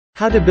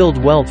How to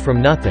build wealth from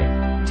nothing.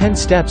 10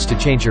 steps to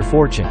change your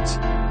fortunes.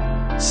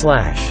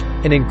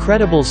 An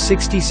incredible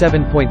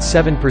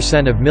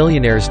 67.7% of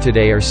millionaires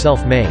today are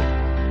self-made.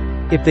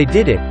 If they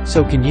did it,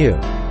 so can you.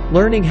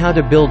 Learning how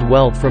to build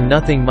wealth from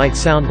nothing might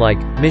sound like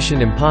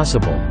mission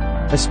impossible,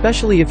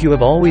 especially if you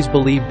have always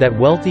believed that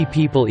wealthy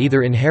people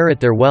either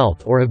inherit their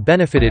wealth or have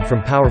benefited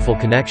from powerful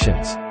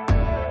connections.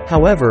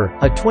 However,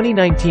 a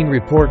 2019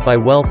 report by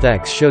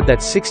WealthX showed that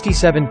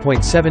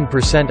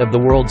 67.7% of the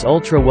world's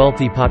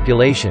ultra-wealthy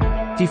population,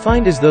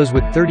 defined as those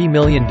with $30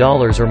 million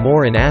or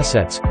more in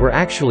assets, were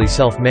actually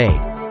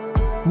self-made.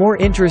 More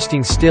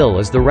interesting still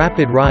is the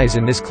rapid rise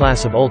in this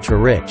class of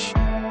ultra-rich.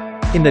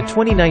 In the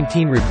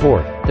 2019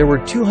 report, there were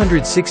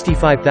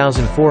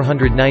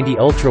 265,490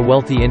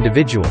 ultra-wealthy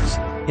individuals.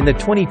 In the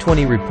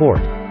 2020 report,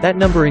 that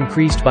number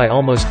increased by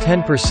almost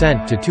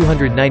 10% to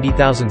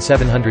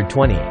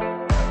 290,720.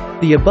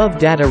 The above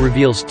data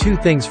reveals two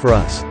things for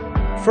us.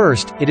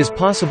 First, it is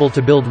possible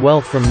to build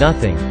wealth from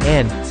nothing,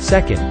 and,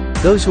 second,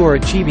 those who are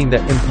achieving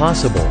that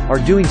impossible are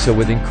doing so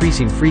with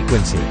increasing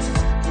frequency.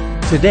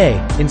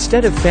 Today,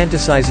 instead of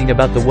fantasizing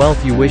about the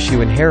wealth you wish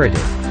you inherited,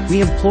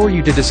 we implore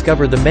you to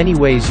discover the many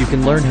ways you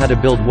can learn how to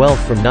build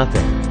wealth from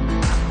nothing.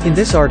 In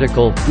this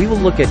article, we will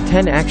look at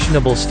 10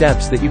 actionable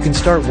steps that you can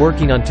start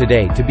working on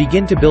today to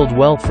begin to build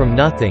wealth from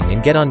nothing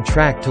and get on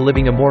track to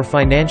living a more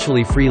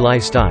financially free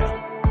lifestyle.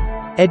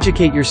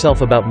 Educate yourself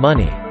about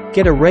money.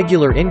 Get a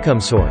regular income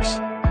source.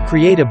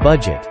 Create a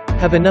budget.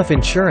 Have enough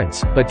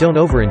insurance, but don't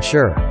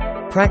over-insure.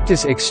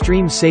 Practice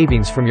extreme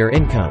savings from your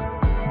income.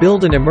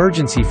 Build an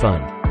emergency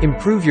fund.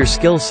 Improve your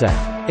skill set.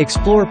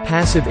 Explore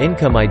passive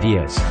income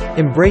ideas.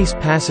 Embrace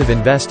passive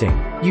investing.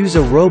 Use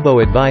a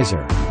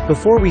robo-advisor.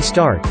 Before we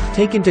start,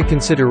 take into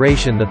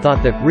consideration the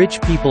thought that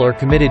rich people are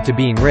committed to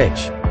being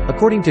rich,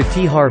 according to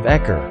T. Harv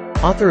Eker,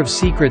 author of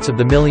Secrets of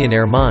the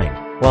Millionaire Mind,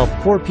 while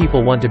poor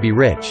people want to be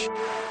rich.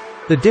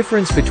 The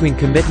difference between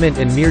commitment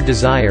and mere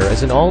desire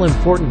is an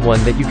all-important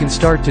one that you can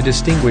start to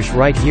distinguish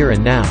right here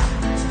and now.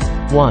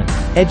 1.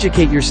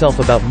 Educate yourself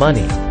about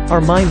money. Our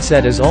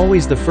mindset is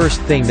always the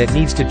first thing that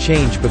needs to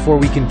change before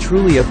we can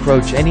truly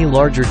approach any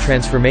larger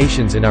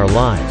transformations in our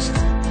lives.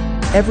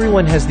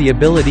 Everyone has the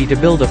ability to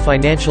build a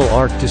financial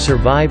ark to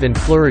survive and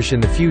flourish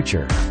in the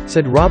future,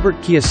 said Robert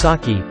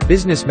Kiyosaki,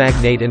 business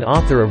magnate and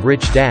author of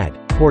Rich Dad,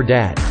 Poor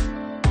Dad.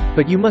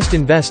 But you must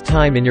invest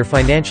time in your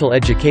financial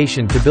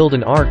education to build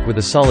an ark with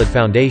a solid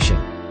foundation.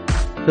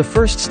 The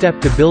first step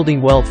to building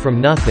wealth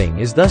from nothing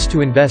is thus to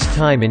invest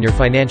time in your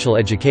financial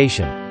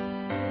education.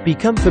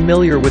 Become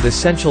familiar with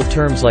essential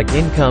terms like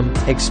income,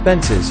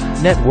 expenses,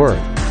 net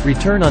worth,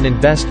 return on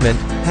investment,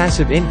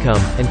 passive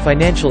income, and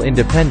financial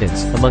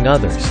independence, among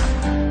others.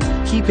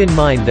 Keep in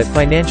mind that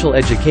financial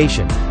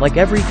education, like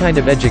every kind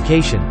of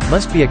education,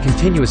 must be a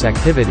continuous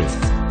activity.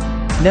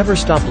 Never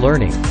stop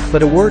learning,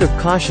 but a word of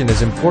caution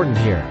is important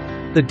here.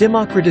 The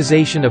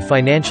democratization of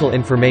financial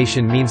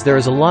information means there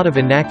is a lot of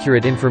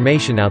inaccurate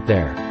information out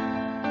there.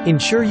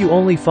 Ensure you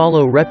only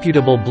follow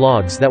reputable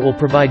blogs that will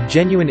provide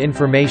genuine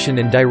information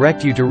and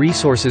direct you to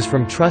resources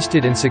from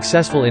trusted and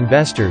successful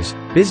investors,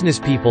 business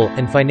people,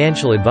 and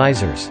financial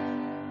advisors.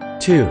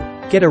 2.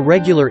 Get a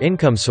regular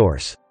income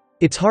source.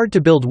 It's hard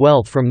to build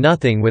wealth from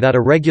nothing without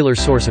a regular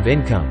source of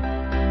income.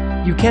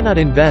 You cannot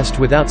invest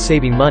without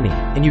saving money,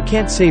 and you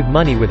can't save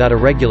money without a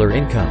regular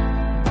income.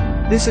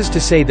 This is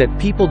to say that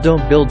people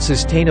don't build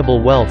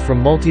sustainable wealth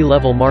from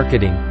multi-level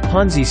marketing,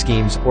 Ponzi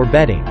schemes, or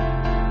betting.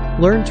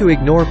 Learn to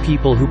ignore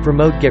people who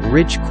promote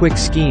get-rich-quick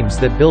schemes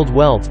that build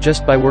wealth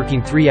just by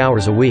working 3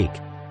 hours a week.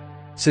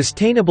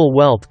 Sustainable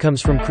wealth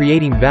comes from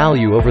creating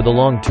value over the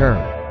long term.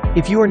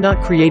 If you are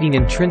not creating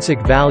intrinsic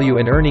value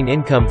and earning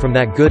income from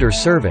that good or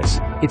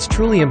service, it's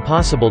truly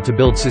impossible to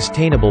build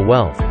sustainable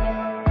wealth.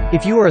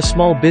 If you are a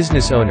small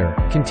business owner,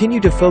 continue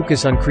to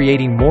focus on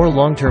creating more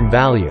long-term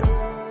value.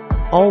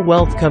 All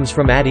wealth comes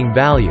from adding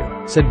value,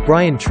 said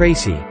Brian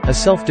Tracy, a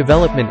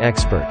self-development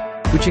expert,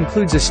 which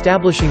includes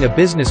establishing a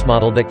business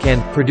model that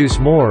can produce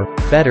more,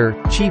 better,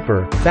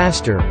 cheaper,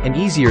 faster, and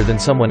easier than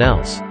someone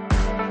else.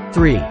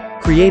 3.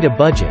 Create a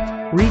budget.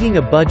 Reading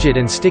a budget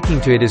and sticking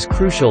to it is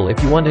crucial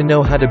if you want to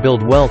know how to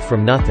build wealth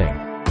from nothing.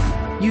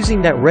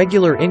 Using that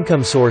regular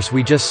income source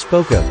we just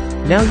spoke of,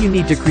 now you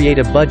need to create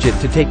a budget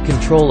to take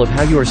control of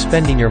how you are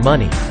spending your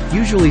money,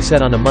 usually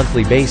set on a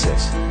monthly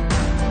basis.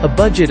 A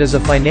budget is a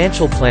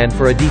financial plan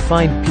for a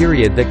defined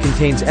period that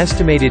contains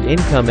estimated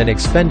income and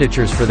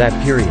expenditures for that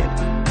period.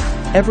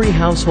 Every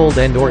household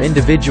and/or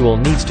individual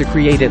needs to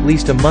create at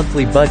least a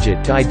monthly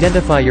budget to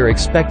identify your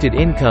expected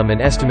income and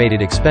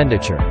estimated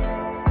expenditure.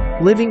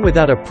 Living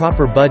without a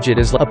proper budget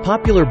is a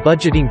popular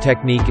budgeting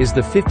technique is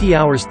the 50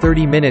 hours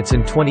 30 minutes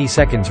and 20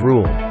 seconds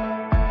rule.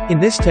 In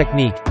this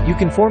technique, you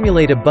can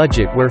formulate a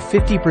budget where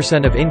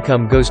 50% of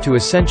income goes to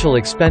essential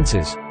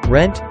expenses,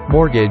 rent,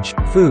 mortgage,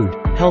 food,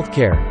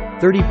 healthcare,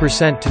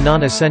 30% to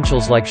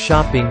non-essentials like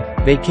shopping,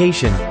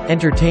 vacation,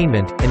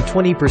 entertainment, and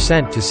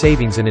 20% to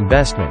savings and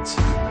investments.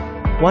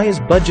 Why is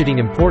budgeting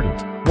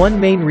important? One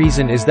main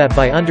reason is that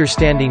by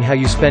understanding how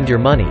you spend your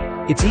money,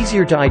 it's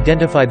easier to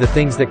identify the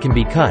things that can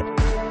be cut,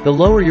 the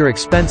lower your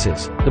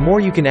expenses, the more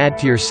you can add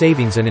to your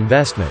savings and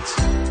investments.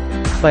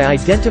 By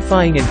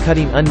identifying and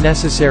cutting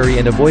unnecessary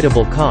and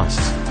avoidable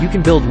costs, you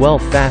can build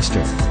wealth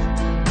faster.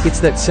 It's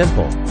that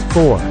simple.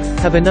 4.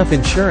 Have enough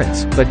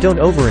insurance, but don't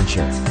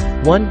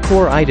overinsure. One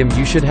core item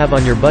you should have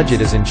on your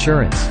budget is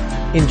insurance.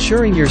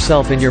 Insuring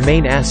yourself and your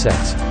main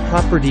assets,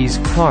 properties,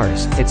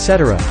 cars,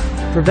 etc.,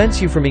 prevents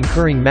you from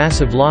incurring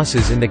massive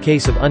losses in the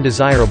case of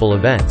undesirable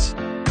events.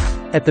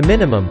 At the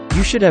minimum,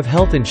 you should have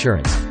health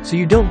insurance, so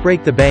you don't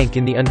break the bank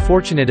in the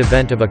unfortunate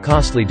event of a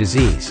costly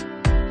disease.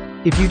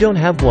 If you don't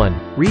have one,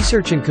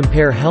 research and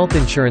compare health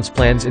insurance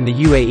plans in the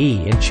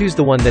UAE and choose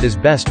the one that is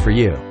best for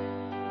you.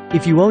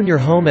 If you own your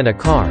home and a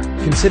car,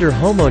 consider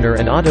homeowner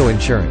and auto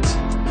insurance.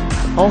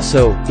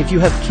 Also, if you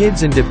have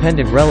kids and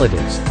dependent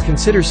relatives,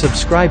 consider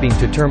subscribing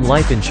to term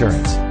life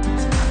insurance.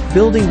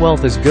 Building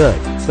wealth is good,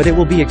 but it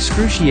will be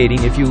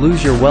excruciating if you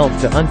lose your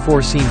wealth to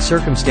unforeseen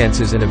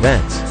circumstances and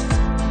events.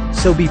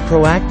 So be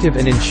proactive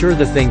and insure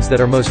the things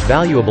that are most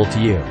valuable to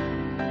you.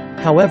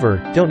 However,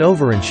 don't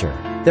overinsure.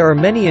 There are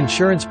many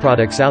insurance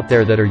products out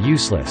there that are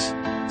useless.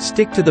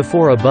 Stick to the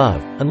 4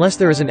 above, unless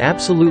there is an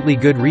absolutely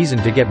good reason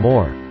to get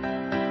more.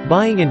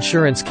 Buying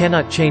insurance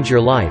cannot change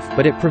your life,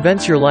 but it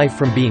prevents your life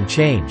from being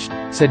changed,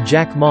 said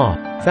Jack Ma,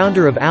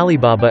 founder of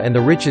Alibaba and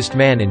the richest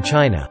man in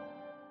China.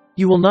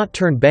 You will not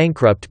turn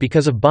bankrupt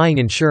because of buying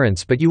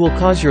insurance, but you will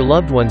cause your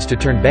loved ones to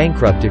turn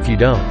bankrupt if you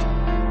don't.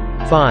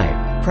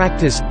 5.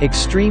 Practice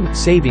extreme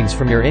savings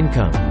from your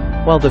income.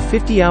 While the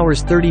 50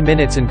 hours 30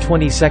 minutes and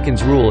 20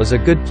 seconds rule is a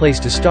good place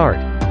to start,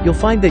 you'll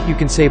find that you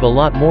can save a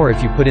lot more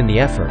if you put in the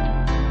effort.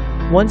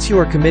 Once you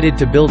are committed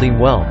to building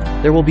wealth,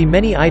 there will be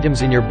many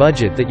items in your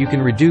budget that you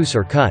can reduce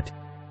or cut.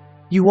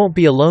 You won't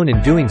be alone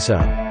in doing so.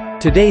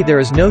 Today there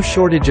is no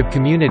shortage of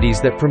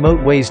communities that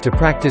promote ways to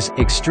practice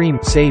extreme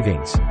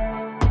savings.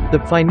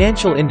 The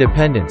Financial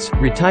Independence,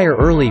 Retire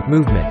Early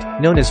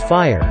movement, known as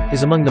FIRE,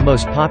 is among the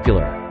most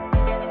popular.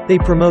 They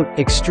promote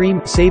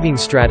extreme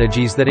savings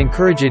strategies that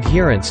encourage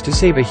adherents to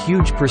save a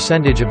huge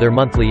percentage of their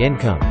monthly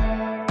income.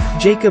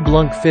 Jacob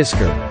Lunk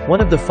Fisker, one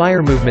of the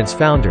FIRE movement's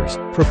founders,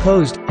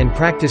 proposed, and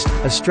practiced,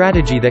 a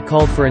strategy that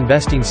called for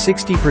investing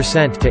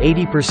 60% to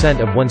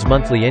 80% of one's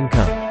monthly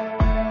income.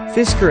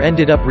 Fisker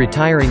ended up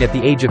retiring at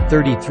the age of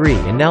 33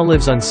 and now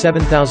lives on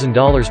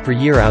 $7,000 per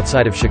year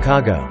outside of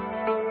Chicago.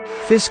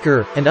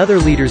 Fisker, and other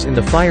leaders in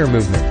the FIRE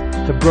movement,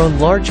 have grown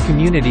large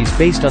communities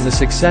based on the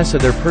success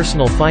of their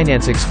personal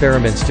finance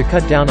experiments to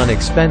cut down on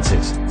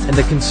expenses, and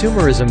the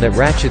consumerism that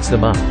ratchets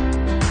them up.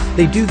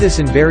 They do this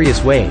in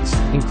various ways,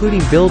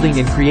 including building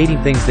and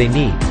creating things they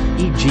need,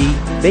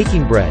 e.g.,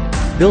 baking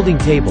bread, building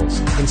tables,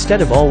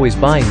 instead of always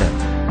buying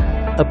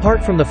them.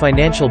 Apart from the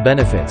financial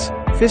benefits,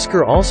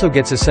 Fisker also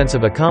gets a sense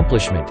of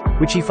accomplishment,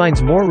 which he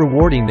finds more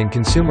rewarding than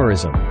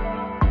consumerism.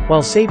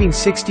 While saving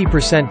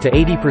 60% to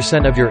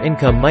 80% of your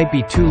income might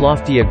be too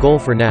lofty a goal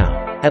for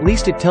now, at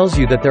least it tells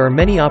you that there are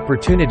many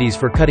opportunities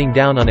for cutting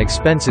down on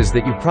expenses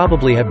that you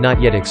probably have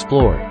not yet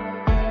explored.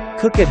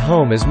 Cook at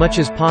home as much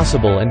as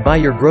possible and buy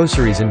your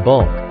groceries in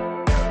bulk.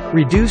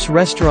 Reduce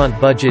restaurant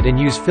budget and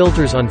use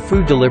filters on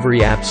food delivery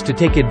apps to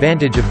take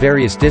advantage of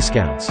various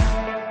discounts.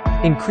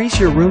 Increase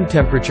your room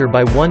temperature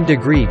by 1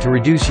 degree to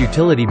reduce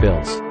utility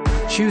bills.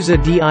 Choose a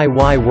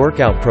DIY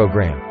workout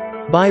program.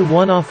 Buy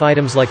one-off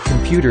items like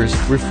computers,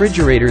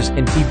 refrigerators,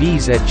 and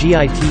TVs at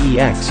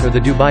GITEX or the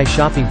Dubai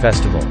Shopping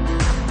Festival.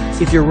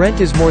 If your rent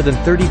is more than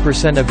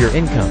 30% of your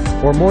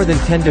income, or more than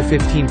 10 to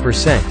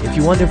 15% if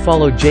you want to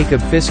follow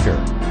Jacob Fisker,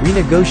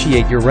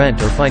 renegotiate your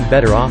rent or find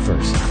better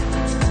offers.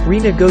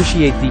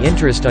 Renegotiate the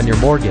interest on your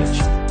mortgage.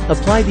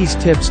 Apply these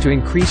tips to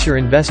increase your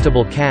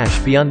investable cash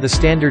beyond the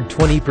standard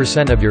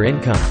 20% of your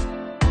income.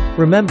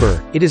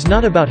 Remember, it is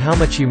not about how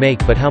much you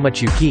make but how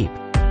much you keep.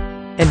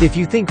 And if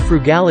you think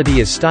frugality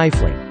is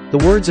stifling, the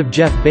words of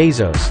Jeff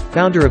Bezos,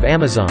 founder of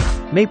Amazon,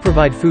 may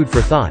provide food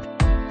for thought.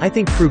 I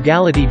think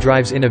frugality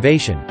drives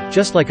innovation,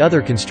 just like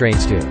other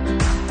constraints do.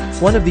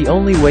 One of the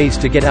only ways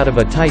to get out of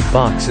a tight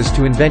box is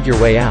to invent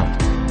your way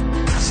out.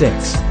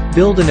 6.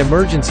 Build an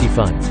emergency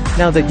fund.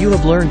 Now that you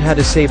have learned how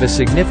to save a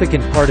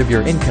significant part of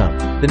your income,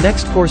 the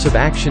next course of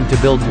action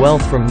to build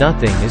wealth from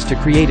nothing is to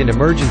create an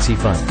emergency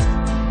fund.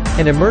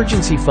 An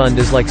emergency fund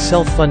is like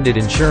self-funded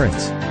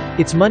insurance.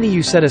 It's money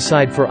you set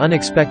aside for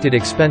unexpected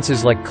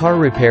expenses like car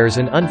repairs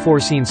and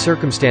unforeseen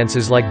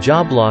circumstances like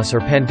job loss or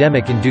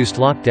pandemic-induced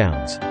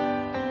lockdowns.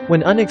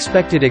 When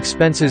unexpected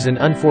expenses and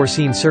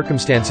unforeseen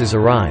circumstances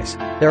arise,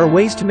 there are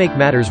ways to make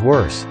matters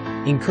worse: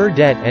 incur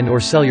debt and/or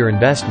sell your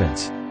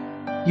investments.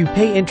 You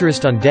pay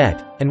interest on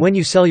debt, and when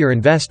you sell your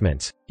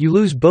investments, you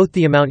lose both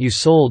the amount you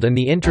sold and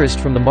the interest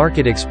from the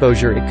market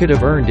exposure it could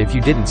have earned if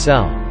you didn't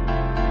sell.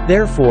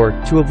 Therefore,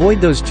 to avoid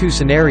those two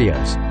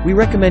scenarios, we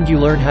recommend you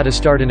learn how to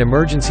start an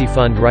emergency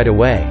fund right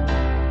away.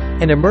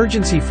 An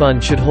emergency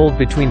fund should hold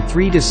between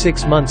 3 to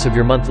 6 months of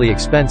your monthly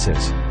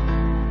expenses.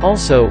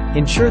 Also,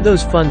 ensure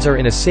those funds are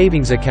in a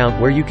savings account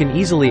where you can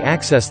easily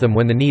access them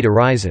when the need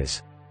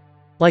arises.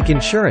 Like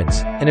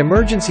insurance, an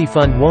emergency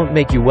fund won't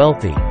make you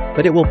wealthy,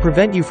 but it will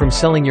prevent you from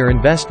selling your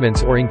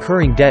investments or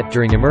incurring debt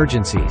during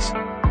emergencies.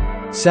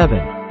 7.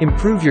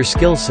 Improve your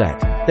skill set.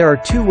 There are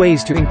two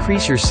ways to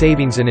increase your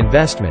savings and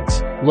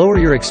investments: lower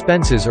your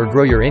expenses or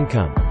grow your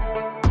income.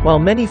 While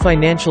many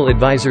financial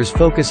advisors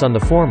focus on the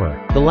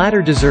former, the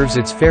latter deserves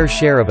its fair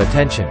share of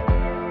attention.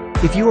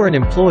 If you are an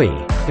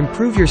employee,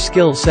 improve your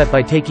skill set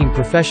by taking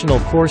professional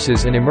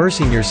courses and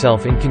immersing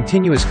yourself in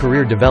continuous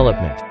career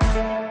development.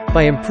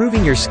 By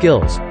improving your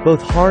skills,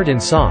 both hard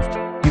and soft,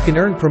 you can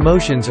earn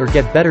promotions or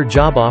get better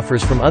job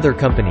offers from other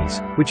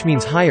companies, which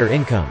means higher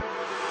income.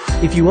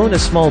 If you own a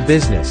small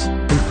business,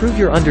 improve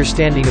your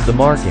understanding of the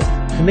market,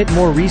 commit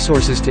more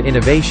resources to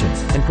innovation,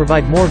 and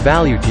provide more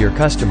value to your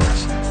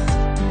customers.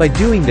 By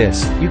doing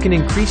this, you can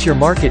increase your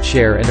market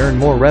share and earn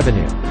more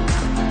revenue.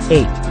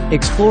 8.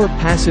 Explore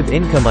passive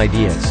income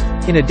ideas.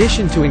 In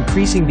addition to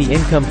increasing the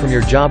income from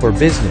your job or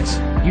business,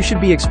 you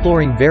should be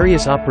exploring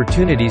various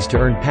opportunities to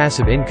earn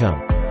passive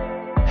income.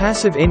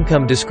 Passive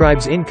income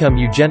describes income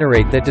you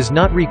generate that does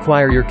not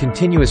require your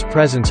continuous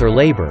presence or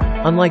labor,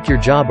 unlike your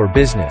job or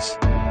business.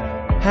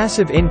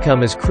 Passive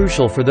income is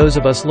crucial for those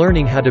of us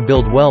learning how to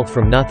build wealth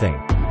from nothing.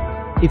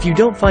 If you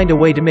don't find a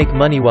way to make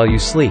money while you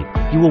sleep,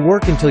 you will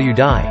work until you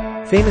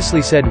die,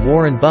 famously said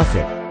Warren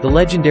Buffett, the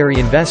legendary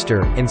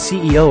investor and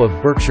CEO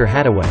of Berkshire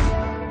Hathaway.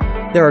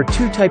 There are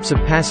two types of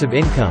passive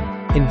income: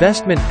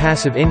 investment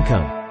passive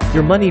income,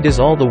 your money does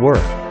all the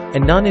work,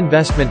 and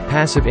non-investment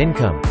passive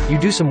income, you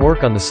do some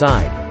work on the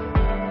side.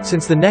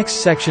 Since the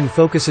next section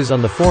focuses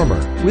on the former,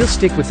 we'll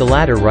stick with the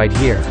latter right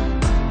here.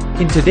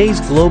 In today's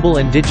global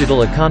and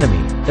digital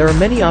economy, there are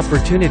many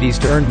opportunities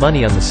to earn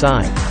money on the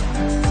side.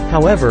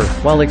 However,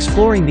 while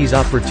exploring these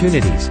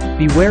opportunities,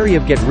 be wary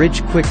of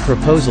get-rich-quick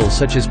proposals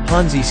such as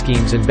Ponzi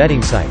schemes and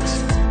betting sites.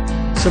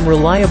 Some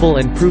reliable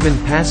and proven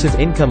passive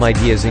income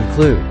ideas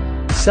include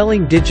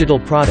selling digital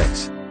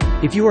products.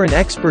 If you are an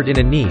expert in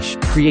a niche,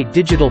 create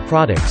digital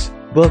products,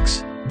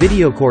 books,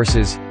 video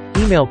courses,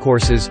 email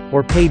courses,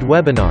 or paid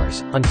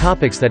webinars on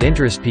topics that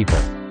interest people.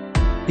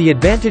 The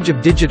advantage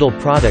of digital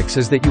products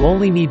is that you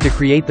only need to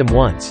create them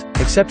once,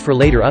 except for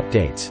later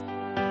updates.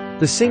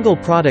 The single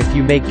product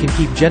you make can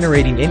keep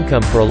generating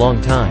income for a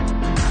long time.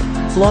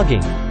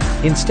 Blogging.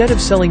 Instead of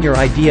selling your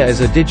idea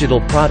as a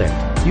digital product,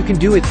 you can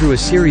do it through a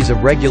series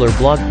of regular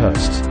blog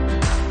posts.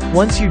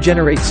 Once you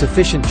generate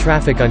sufficient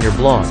traffic on your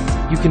blog,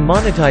 you can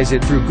monetize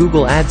it through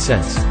Google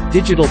AdSense,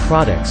 digital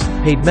products,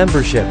 paid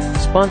membership,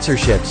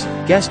 sponsorships,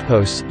 guest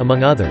posts,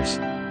 among others.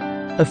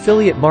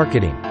 Affiliate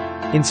marketing.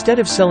 Instead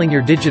of selling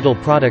your digital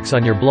products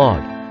on your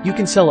blog, you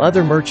can sell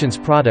other merchants'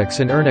 products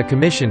and earn a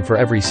commission for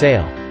every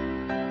sale.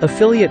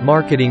 Affiliate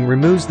marketing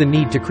removes the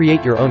need to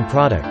create your own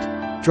product.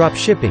 Drop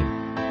shipping.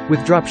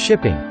 With drop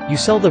shipping, you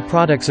sell the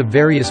products of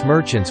various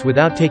merchants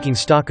without taking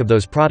stock of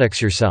those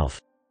products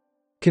yourself.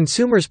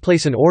 Consumers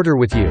place an order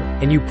with you,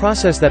 and you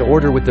process that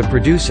order with the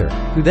producer,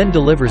 who then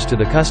delivers to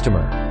the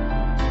customer.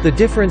 The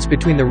difference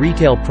between the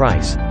retail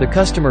price, the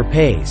customer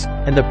pays,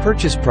 and the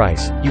purchase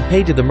price, you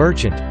pay to the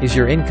merchant, is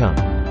your income.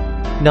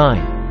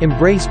 9.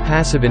 Embrace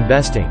passive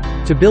investing.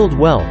 To build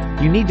wealth,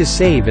 you need to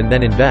save and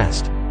then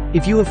invest.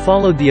 If you have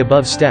followed the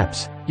above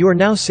steps, you are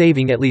now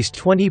saving at least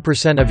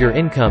 20% of your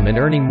income and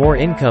earning more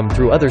income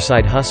through other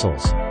side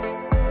hustles.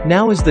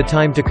 Now is the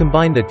time to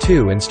combine the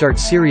two and start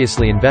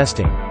seriously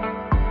investing.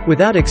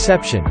 Without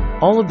exception,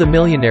 all of the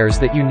millionaires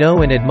that you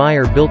know and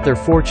admire built their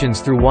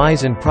fortunes through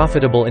wise and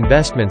profitable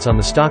investments on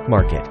the stock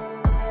market.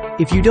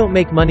 If you don't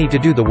make money to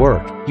do the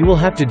work, you will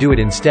have to do it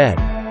instead.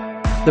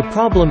 The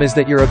problem is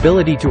that your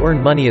ability to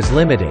earn money is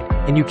limited,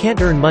 and you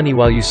can't earn money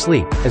while you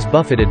sleep, as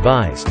Buffett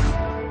advised.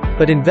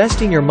 But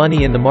investing your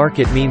money in the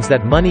market means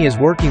that money is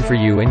working for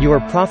you and you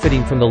are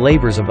profiting from the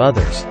labors of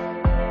others.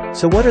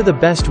 So what are the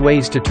best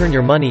ways to turn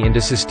your money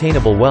into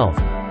sustainable wealth?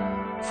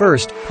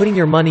 First, putting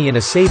your money in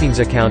a savings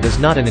account is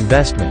not an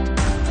investment.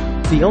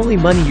 The only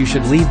money you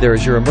should leave there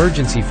is your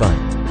emergency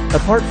fund.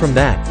 Apart from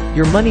that,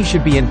 your money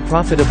should be in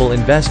profitable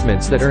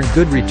investments that earn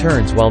good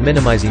returns while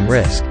minimizing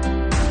risk.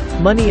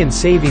 Money in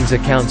savings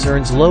accounts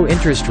earns low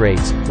interest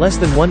rates, less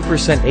than 1%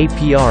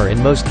 APR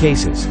in most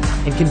cases,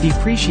 and can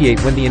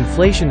depreciate when the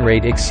inflation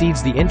rate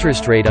exceeds the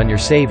interest rate on your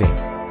saving.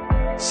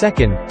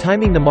 Second,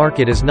 timing the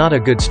market is not a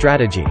good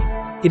strategy.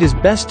 It is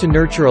best to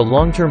nurture a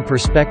long-term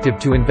perspective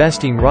to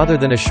investing rather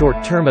than a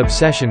short-term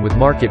obsession with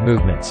market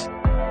movements.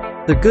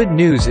 The good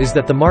news is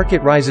that the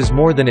market rises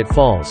more than it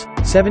falls,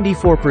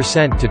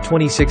 74% to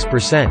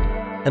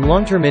 26%, and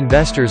long-term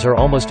investors are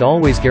almost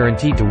always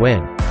guaranteed to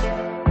win.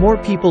 More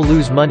people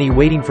lose money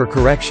waiting for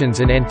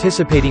corrections and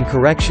anticipating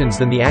corrections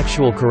than the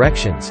actual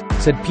corrections,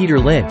 said Peter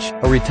Lynch,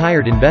 a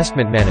retired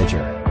investment manager.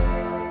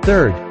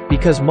 Third,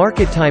 because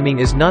market timing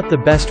is not the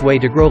best way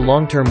to grow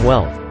long-term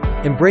wealth,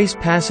 embrace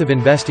passive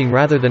investing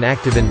rather than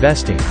active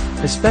investing,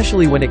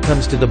 especially when it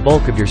comes to the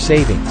bulk of your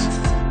savings.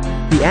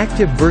 The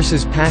active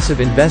versus passive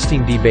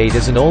investing debate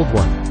is an old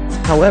one.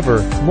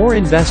 However, more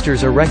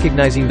investors are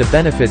recognizing the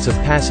benefits of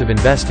passive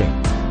investing.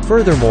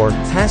 Furthermore,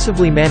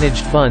 passively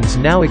managed funds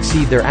now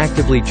exceed their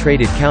actively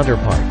traded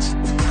counterparts.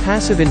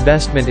 Passive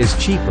investment is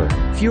cheaper,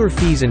 fewer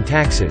fees and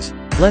taxes,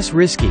 less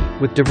risky,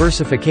 with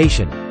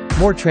diversification,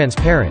 more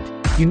transparent,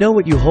 you know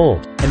what you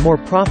hold, and more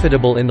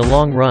profitable in the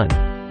long run.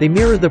 They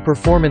mirror the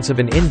performance of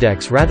an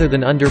index rather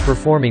than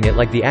underperforming it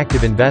like the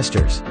active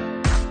investors.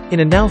 In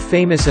a now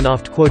famous and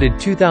oft-quoted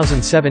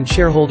 2007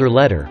 shareholder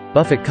letter,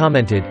 Buffett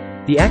commented,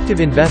 "The active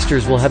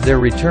investors will have their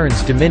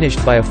returns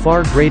diminished by a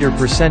far greater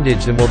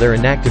percentage than will their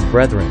inactive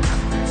brethren.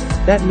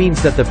 That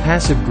means that the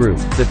passive group,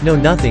 that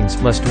know-nothings,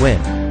 must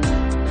win."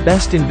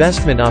 Best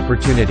investment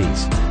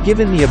opportunities.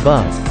 Given the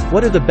above,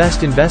 what are the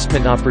best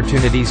investment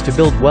opportunities to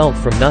build wealth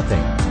from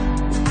nothing?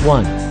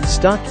 1.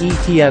 Stock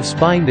ETFs.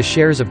 Buying the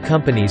shares of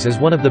companies is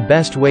one of the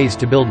best ways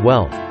to build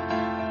wealth.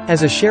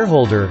 As a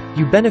shareholder,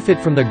 you benefit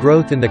from the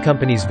growth in the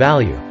company's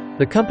value.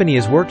 The company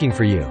is working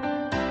for you.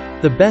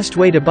 The best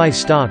way to buy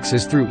stocks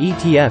is through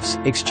ETFs,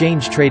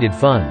 exchange-traded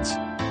funds.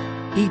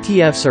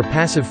 ETFs are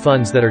passive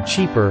funds that are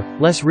cheaper,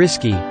 less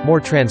risky, more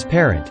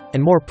transparent,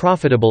 and more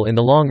profitable in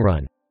the long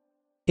run.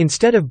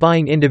 Instead of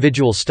buying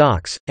individual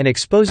stocks, and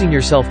exposing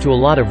yourself to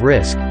a lot of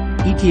risk,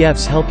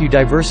 ETFs help you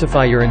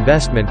diversify your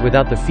investment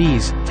without the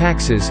fees,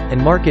 taxes,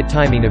 and market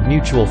timing of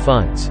mutual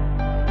funds.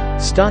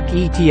 Stock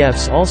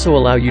ETFs also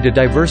allow you to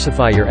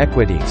diversify your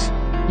equities.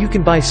 You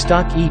can buy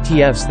stock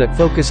ETFs that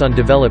focus on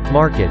developed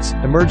markets,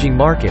 emerging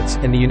markets,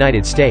 and the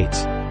United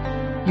States.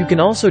 You can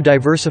also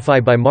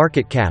diversify by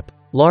market cap,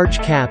 large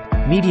cap,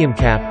 medium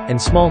cap,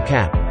 and small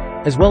cap,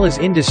 as well as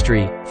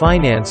industry,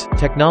 finance,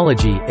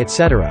 technology,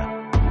 etc.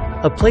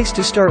 A place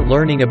to start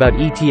learning about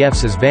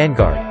ETFs is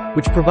Vanguard,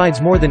 which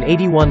provides more than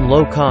 81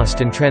 low-cost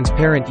and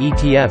transparent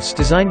ETFs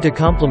designed to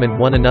complement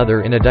one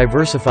another in a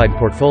diversified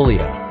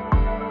portfolio.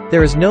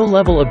 There is no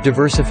level of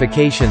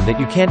diversification that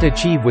you can't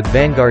achieve with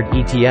Vanguard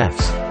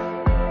ETFs.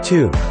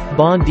 2.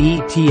 Bond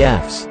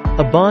ETFs.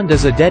 A bond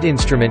is a debt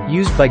instrument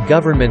used by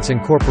governments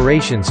and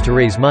corporations to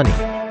raise money.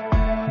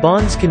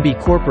 Bonds can be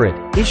corporate,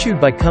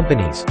 issued by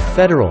companies,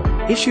 federal,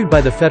 issued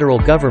by the federal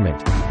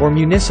government, or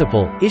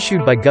municipal,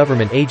 issued by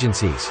government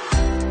agencies.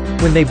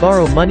 When they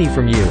borrow money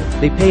from you,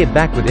 they pay it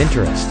back with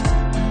interest.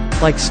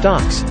 Like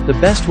stocks, the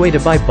best way to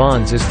buy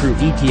bonds is through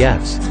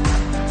ETFs.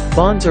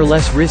 Bonds are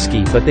less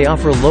risky but they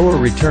offer lower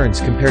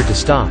returns compared to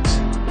stocks.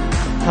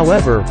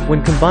 However,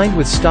 when combined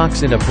with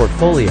stocks in a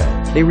portfolio,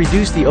 they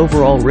reduce the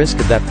overall risk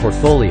of that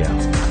portfolio.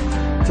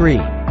 3.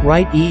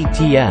 REIT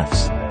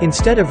ETFs.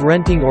 Instead of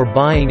renting or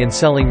buying and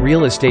selling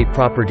real estate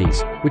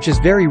properties, which is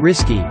very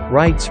risky,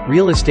 REITs,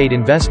 real estate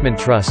investment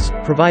trusts,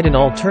 provide an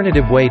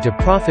alternative way to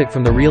profit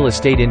from the real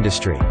estate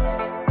industry.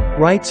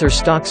 REITs are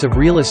stocks of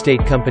real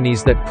estate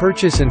companies that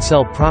purchase and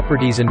sell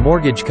properties and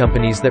mortgage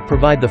companies that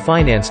provide the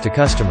finance to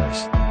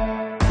customers.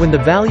 When the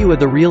value of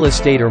the real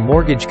estate or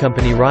mortgage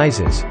company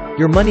rises,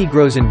 your money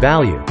grows in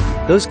value.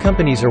 Those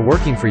companies are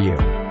working for you.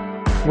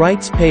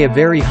 REITs pay a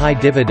very high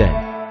dividend.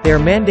 They are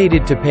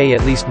mandated to pay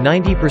at least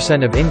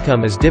 90% of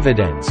income as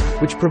dividends,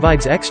 which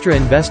provides extra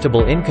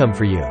investable income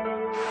for you.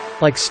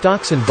 Like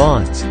stocks and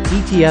bonds,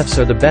 ETFs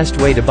are the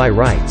best way to buy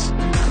REITs.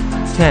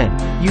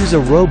 10. Use a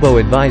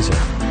robo-advisor.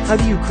 How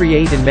do you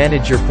create and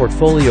manage your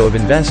portfolio of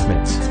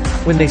investments?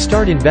 When they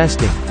start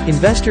investing,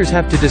 investors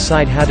have to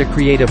decide how to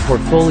create a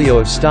portfolio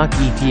of stock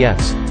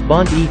ETFs,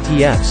 bond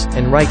ETFs,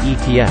 and REIT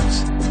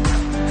ETFs.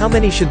 How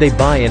many should they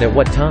buy and at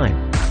what time?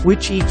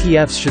 Which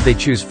ETFs should they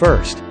choose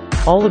first?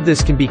 All of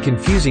this can be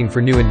confusing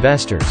for new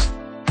investors.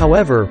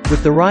 However,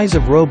 with the rise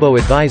of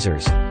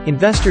robo-advisors,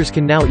 investors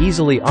can now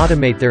easily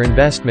automate their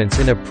investments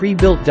in a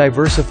pre-built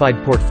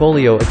diversified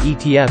portfolio of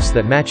ETFs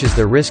that matches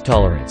their risk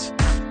tolerance.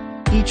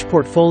 Each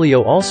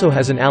portfolio also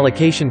has an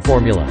allocation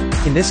formula,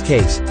 in this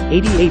case,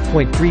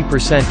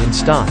 88.3% in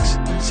stocks,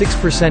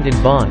 6%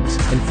 in bonds,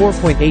 and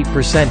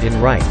 4.8% in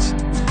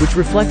REITs, which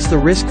reflects the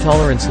risk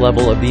tolerance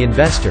level of the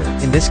investor,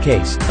 in this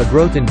case, a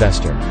growth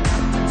investor.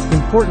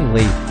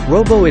 Importantly,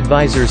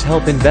 robo-advisors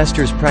help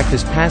investors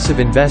practice passive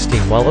investing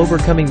while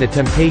overcoming the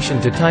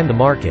temptation to time the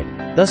market,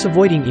 thus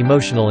avoiding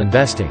emotional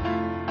investing.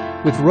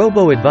 With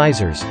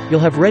robo-advisors,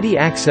 you'll have ready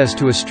access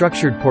to a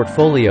structured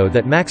portfolio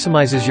that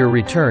maximizes your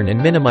return and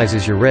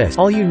minimizes your risk.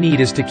 All you need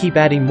is to keep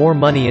adding more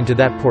money into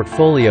that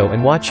portfolio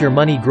and watch your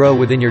money grow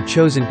within your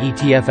chosen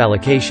ETF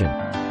allocation.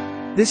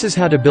 This is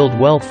how to build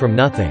wealth from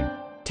nothing.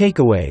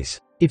 Takeaways.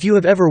 If you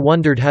have ever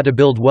wondered how to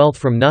build wealth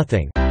from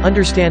nothing,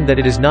 understand that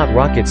it is not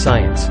rocket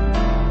science.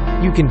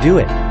 You can do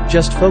it.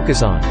 Just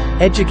focus on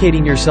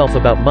educating yourself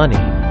about money,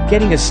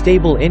 getting a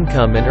stable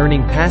income and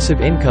earning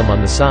passive income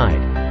on the side,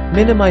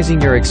 minimizing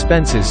your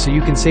expenses so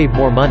you can save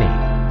more money,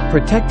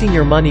 protecting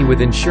your money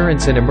with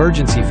insurance and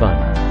emergency fund,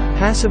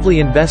 passively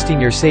investing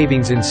your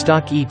savings in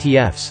stock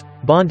ETFs,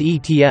 bond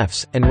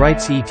ETFs, and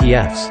REITs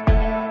ETFs,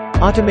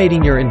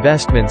 automating your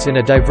investments in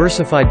a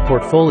diversified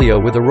portfolio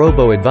with a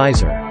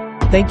robo-advisor.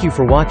 Thank you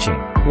for watching.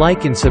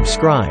 Like and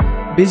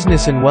subscribe.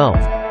 Business and Wealth.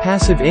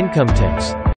 Passive Income Tips.